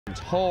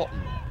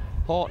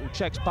Horton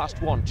checks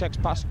past one, checks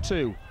past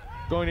two,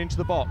 going into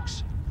the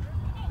box.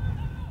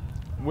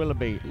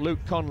 Willoughby, Luke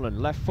Conlon,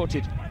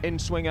 left-footed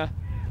in-swinger,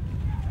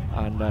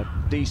 and a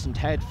decent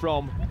head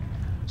from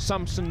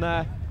Sampson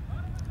there,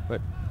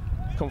 but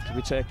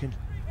comfortably taken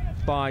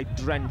by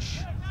Drench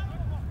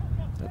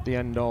at the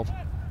end of.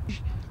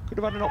 Could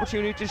have had an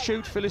opportunity to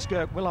shoot. Phyllis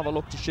Girk will have a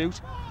look to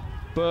shoot.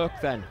 Burke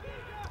then,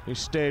 who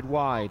stayed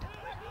wide.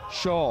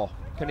 Shaw,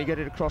 can he get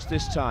it across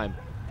this time?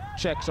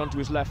 Checks onto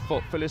his left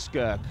foot. Phyllis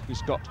Girk,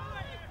 he's got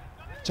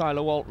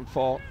Tyler Walton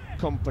for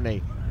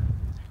company.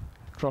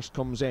 Cross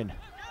comes in.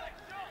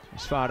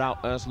 He's fired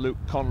out as Luke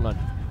Conlon.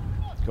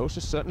 Coach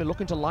is certainly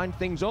looking to line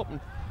things up, and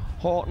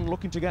Horton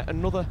looking to get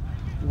another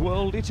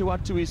worldie to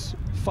add to his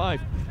 5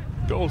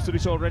 goals that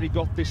he's already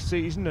got this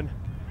season, and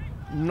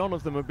none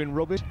of them have been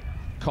rubbish.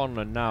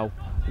 Conlon now,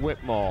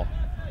 Whitmore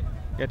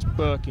gets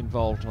Burke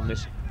involved on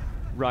this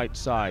right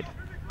side.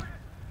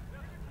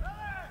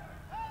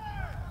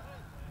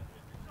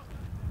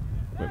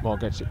 Whitmore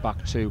gets it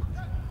back to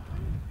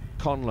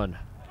Conlon,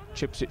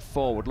 chips it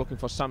forward, looking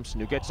for Sampson,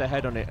 who gets a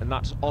head on it, and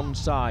that's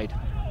onside.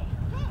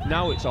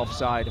 Now it's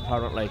offside,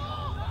 apparently.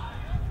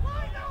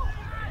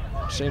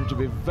 Seemed to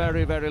be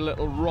very, very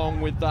little wrong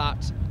with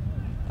that.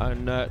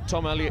 And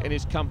Tom Elliott in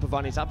his camper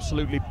van is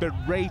absolutely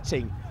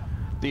berating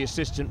the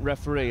assistant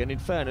referee. And in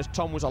fairness,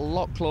 Tom was a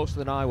lot closer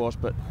than I was,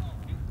 but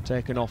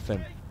taken off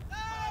him.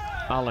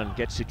 Allen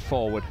gets it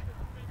forward.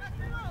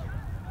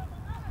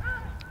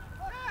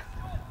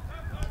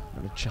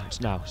 And a chance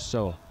now,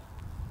 so.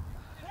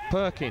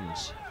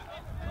 Perkins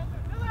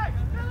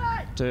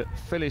to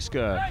Phyllis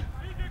Girk.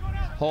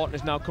 Horton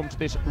has now come to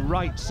this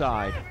right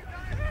side.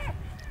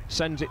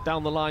 Sends it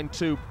down the line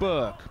to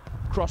Burke.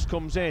 Cross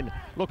comes in,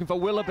 looking for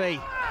Willoughby,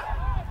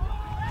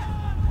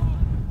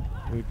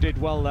 who did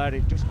well there.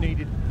 It just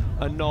needed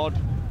a nod.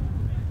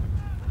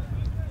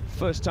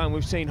 First time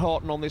we've seen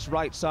Horton on this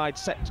right side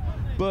set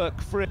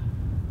Burke free.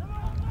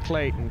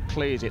 Clayton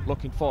clears it,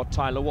 looking for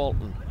Tyler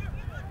Walton.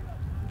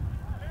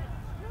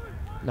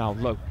 Now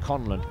look,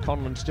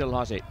 Conlon still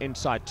has it,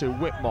 inside to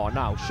Whitmore.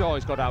 Now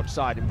Shaw's got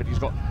outside him, but he's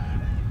got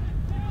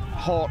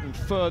Horton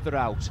further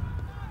out.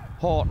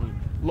 Horton,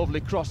 lovely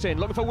cross in,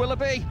 looking for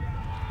Willoughby,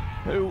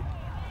 who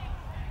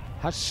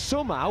has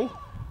somehow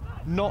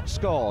not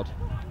scored.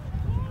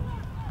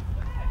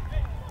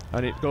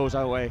 And it goes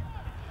away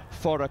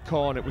for a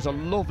corner. It was a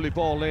lovely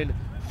ball in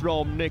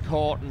from Nick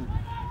Horton.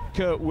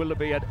 Kurt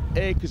Willoughby had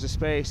acres of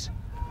space,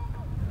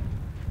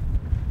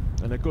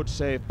 and a good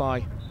save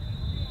by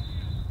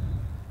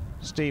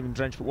Stephen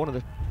Drench, but one of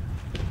the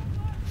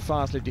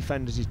Farsley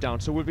defenders is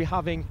down, so we'll be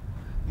having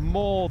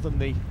more than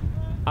the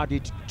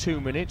added 2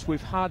 minutes.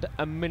 We've had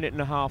a minute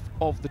and a half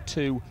of the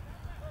 2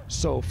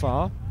 so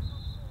far.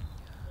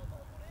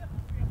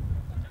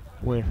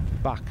 We're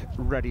back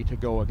ready to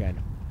go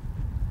again.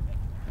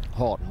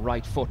 Horton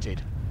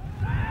right-footed.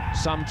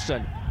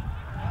 Sampson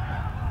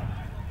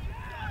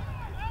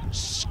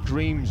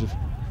screams of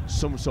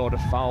some sort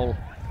of foul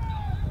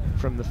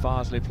from the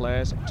Farsley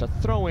players. To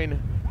throw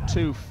in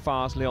to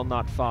Farsley on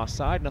that far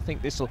side, and I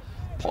think this will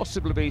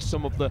possibly be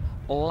some of the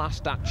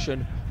last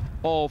action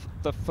of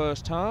the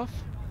first half.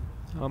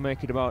 I'll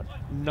make it about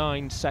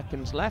 9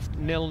 seconds left,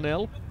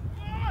 0-0.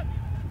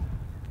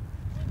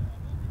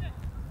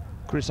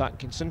 Chris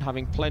Atkinson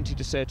having plenty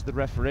to say to the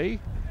referee.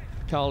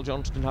 Carl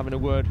Johnston having a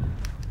word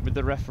with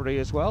the referee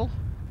as well.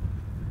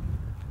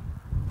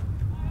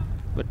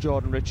 But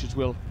Jordan Richards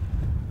will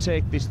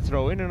take this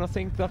throw in, and I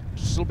think that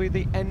will be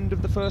the end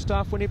of the first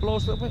half when he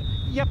blows the whistle.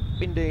 Yep,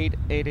 indeed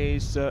it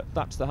is.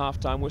 That's the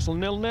half-time whistle.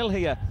 0-0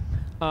 here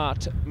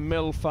at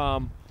Mill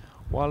Farm.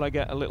 While I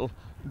get a little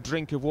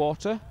drink of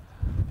water,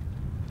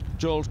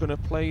 Joel's going to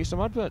play you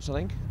some adverts, I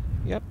think.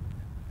 Yep,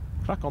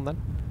 crack on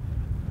then.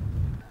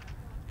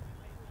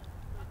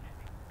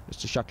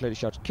 Mr. Shacklady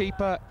shouts,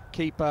 keeper,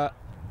 keeper.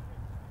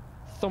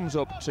 Thumbs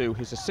up to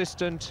his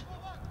assistant,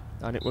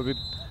 and it will be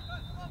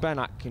Ben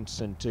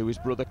Atkinson to his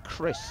brother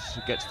Chris,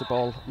 who gets the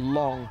ball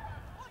long.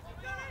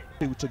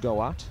 2 to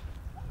go at.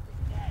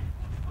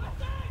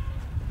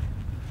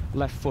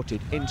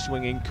 Left-footed,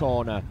 in-swinging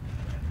corner.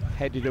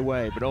 Headed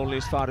away, but only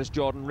as far as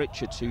Jordan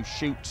Richards, who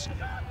shoots.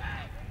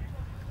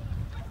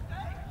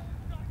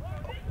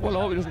 Well,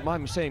 oh, he doesn't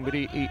mind me saying, but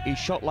he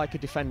shot like a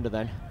defender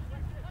then.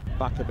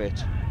 Back a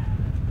bit.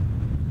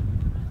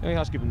 He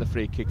has given the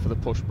free kick for the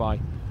push by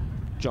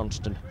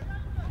Johnston.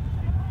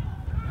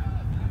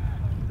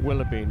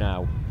 Willoughby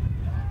now.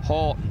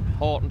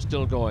 Horton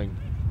still going.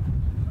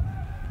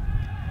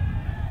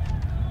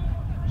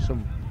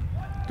 Some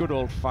good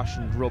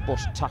old-fashioned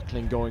robust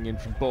tackling going in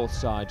from both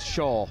sides.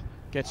 Shaw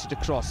gets it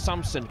across.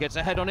 Sampson gets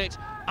a head on it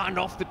and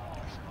off the...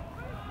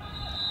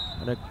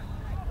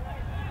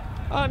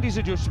 And he's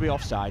adjudged to be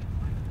offside.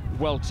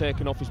 Well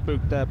taken off his boot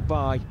there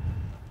by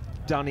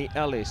Danny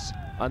Ellis,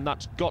 and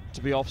that's got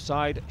to be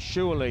offside,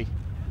 surely.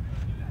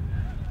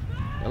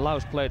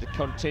 Allows play to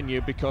continue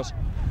because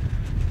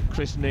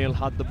Chris Neal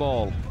had the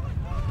ball.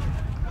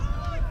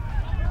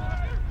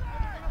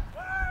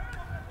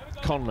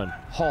 Conlon,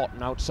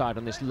 Horton outside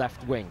on this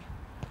left wing,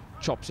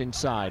 chops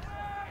inside.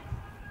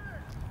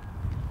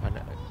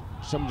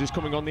 Somebody's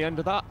coming on the end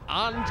of that,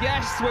 and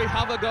yes, we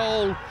have a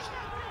goal.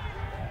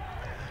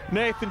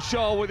 Nathan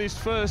Shaw with his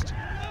first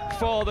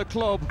for the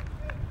club.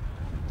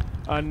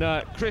 And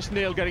Chris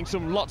Neal getting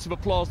lots of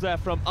applause there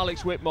from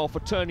Alex Whitmore for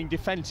turning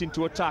defence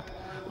into attack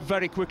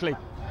very quickly.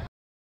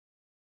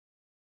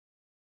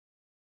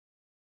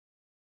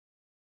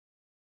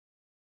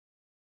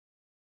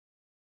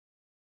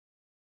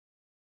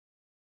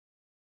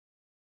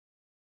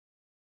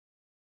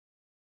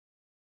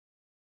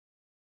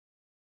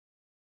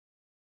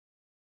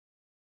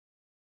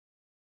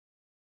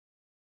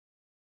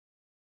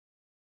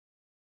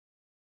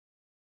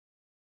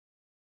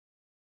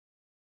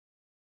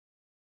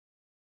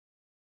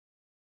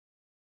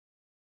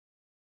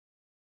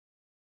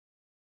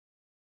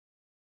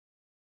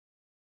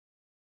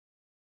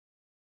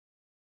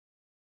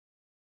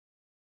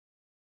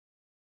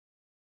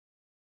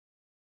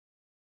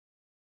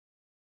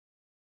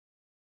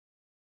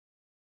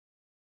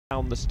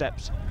 Down the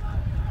steps.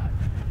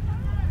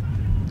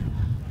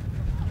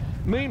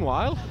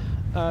 Meanwhile,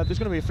 there's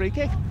going to be a free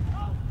kick.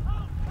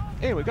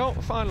 Here we go,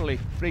 finally.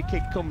 Free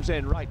kick comes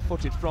in,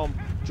 right-footed from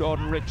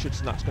Jordan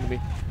Richardson. That's going to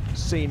be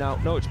seen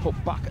out. No, it's put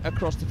back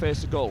across the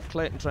face of goal.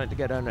 Clayton trying to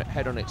get a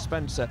head on it.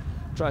 Spencer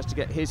tries to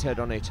get his head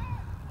on it.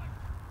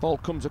 Ball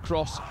comes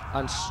across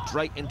and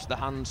straight into the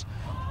hands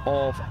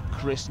of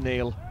Chris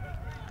Neal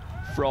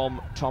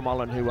from Tom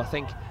Allen, who I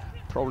think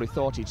probably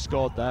thought he'd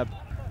scored there.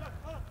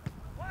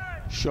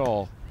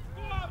 Shaw,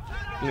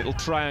 little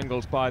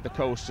triangles by the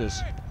coasters.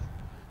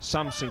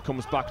 Sampson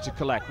comes back to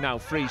collect, now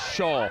free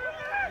Shaw.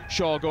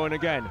 Shaw going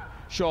again.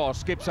 Shaw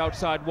skips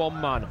outside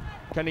one man.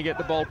 Can he get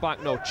the ball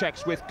back? No,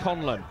 checks with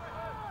Conlon.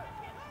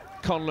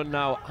 Conlon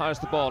now has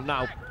the ball.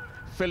 Now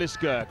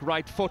Philliskirk,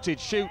 right-footed,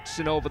 shoots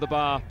and over the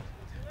bar.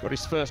 Got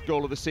his first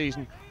goal of the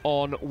season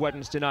on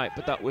Wednesday night,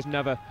 but that was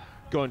never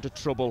going to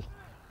trouble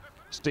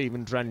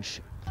Stephen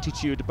Drench.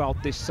 Attitude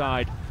about this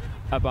side,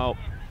 about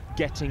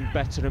getting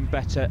better and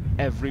better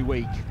every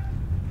week,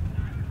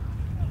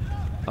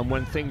 and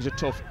when things are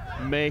tough,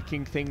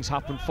 making things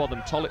happen for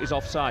them. Tollett is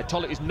offside.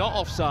 Tollett is not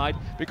offside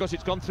because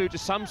it's gone through to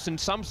Sampson.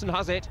 Sampson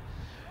has it,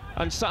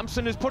 and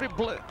Sampson has put it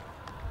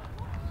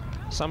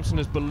Sampson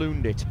has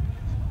ballooned it.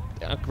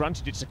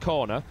 Granted, it's a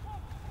corner,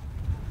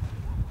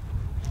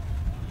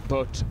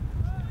 but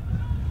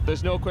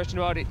there's no question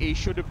about it. He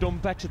should have done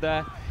better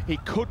there. He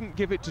couldn't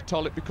give it to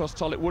Tollett because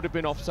Tollett would have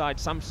been offside.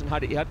 Sampson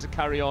had it. He had to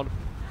carry on.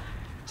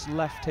 It's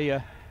left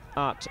here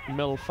at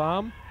Mill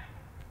Farm.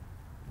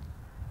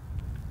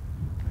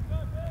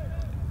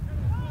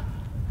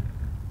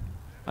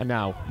 And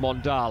now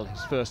Mondal,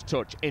 his first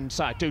touch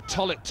inside to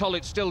Tollett.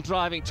 Tollett's still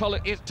driving.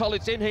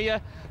 Tollett's in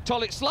here.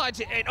 Tollett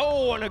slides it in.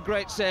 Oh, and a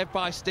great save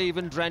by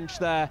Stephen Drench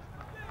there.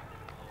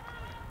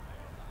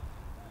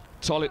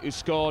 Tollett, who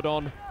scored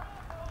on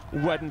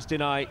Wednesday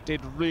night,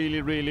 did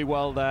really, really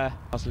well there.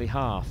 Farsley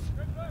half.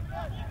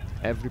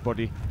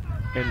 Everybody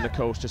in the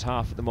Coasters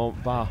half at the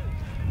moment, bar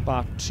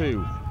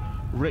two.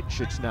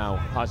 Richards now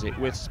has it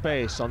with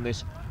space on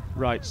this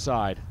right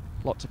side.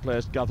 Lots of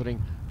players gathering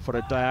for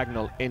a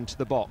diagonal into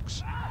the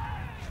box.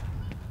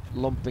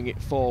 Lumping it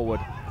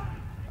forward,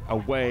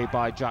 away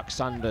by Jack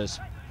Sanders.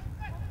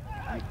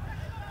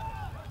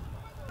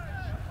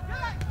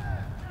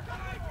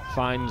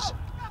 Finds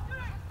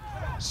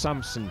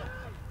Sampson.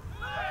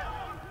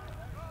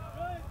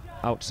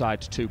 Outside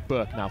to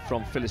Burke now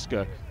from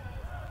Philliskirk.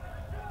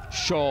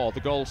 Shaw, the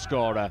goal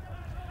scorer.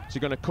 Is he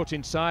going to cut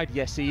inside?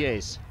 Yes, he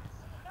is.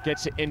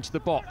 Gets it into the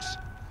box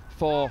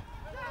for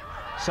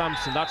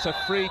Sampson. That's a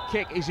free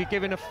kick. Is he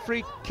giving a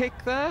free kick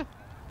there?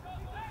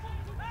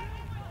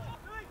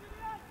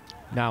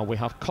 Now we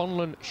have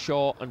Conlon,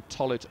 Shaw and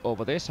Tollett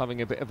over this,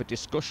 having a bit of a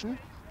discussion.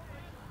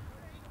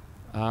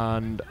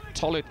 And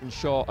Tollett and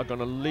Shaw are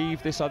going to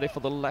leave this. Are they for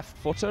the left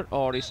footer,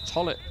 or is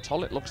Tollett?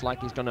 Tollett looks like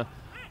he's going to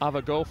have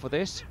a go for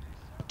this.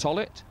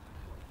 Tollett.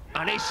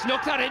 And he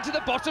snuck that into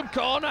the bottom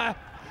corner.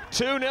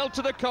 2-0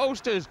 to the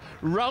Coasters.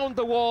 Round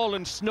the wall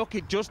and snuck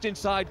it just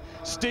inside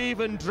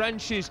Stephen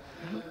Drench's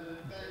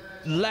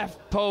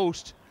left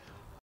post.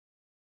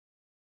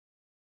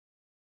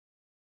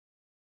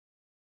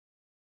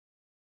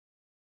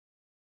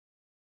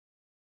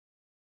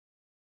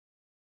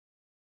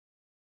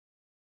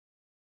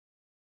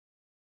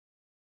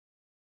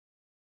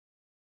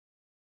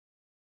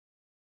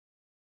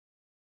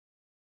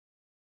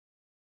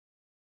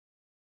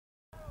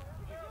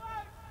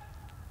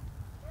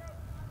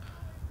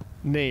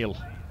 Neal,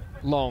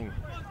 long,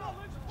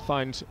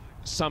 finds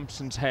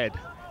Sampson's head.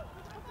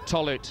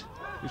 Tollett,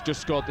 who's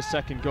just scored the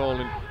second goal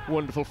in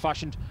wonderful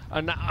fashion,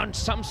 and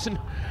Sampson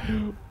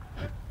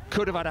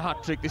could have had a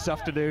hat-trick this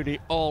afternoon. He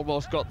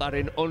almost got that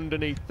in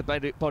underneath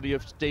the body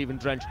of Stephen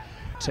Drench.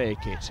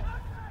 Take it.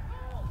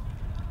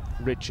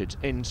 Richards,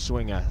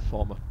 in-swinger,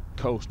 former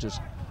Coasters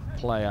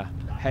player,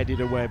 headed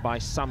away by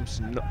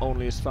Sampson, not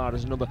only as far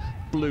as another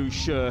blue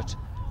shirt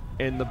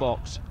in the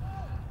box.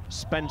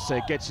 Spencer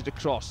gets it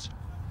across.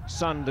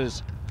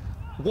 Sanders,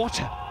 what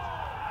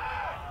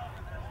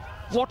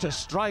a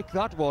strike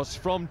that was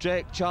from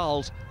Jake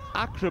Charles.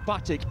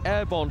 Acrobatic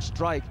airborne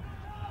strike.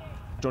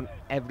 done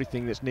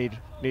everything that's needed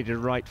a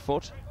right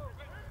foot.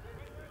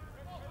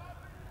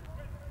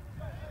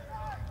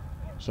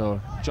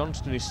 So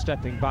Johnston is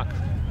stepping back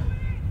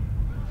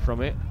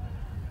from it.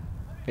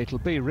 It'll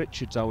be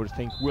Richards, I would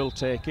think, will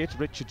take it.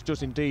 Richards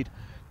does indeed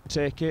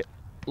take it.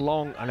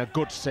 Long, and a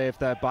good save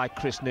there by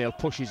Chris Neal,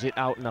 pushes it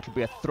out, and that'll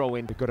be a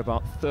throw-in. We've got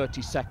about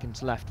 30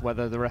 seconds left.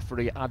 Whether the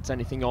referee adds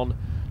anything on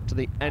to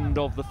the end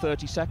of the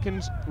 30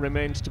 seconds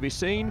remains to be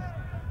seen.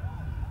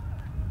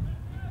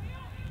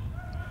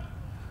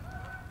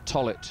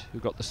 Tollett, who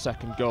got the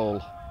second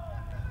goal,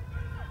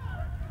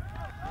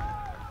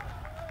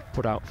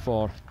 put out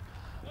for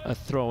a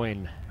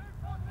throw-in.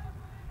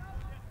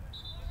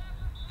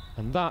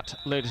 And that,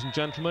 ladies and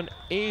gentlemen,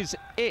 is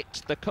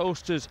it. The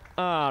Coasters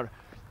are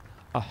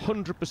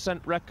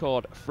 100%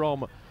 record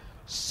from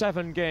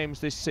 7 games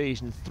this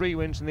season. 3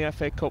 wins in the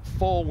FA Cup,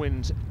 4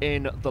 wins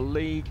in the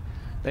league.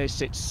 They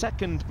sit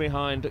second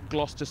behind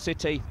Gloucester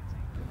City.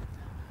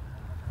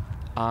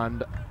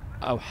 And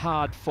a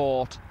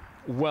hard-fought,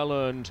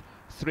 well-earned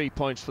 3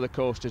 points for the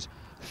Coasters.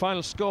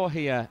 Final score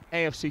here,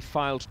 AFC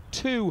Fylde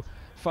 2,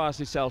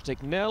 Farsley Celtic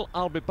 0.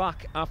 I'll be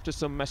back after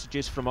some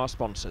messages from our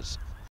sponsors.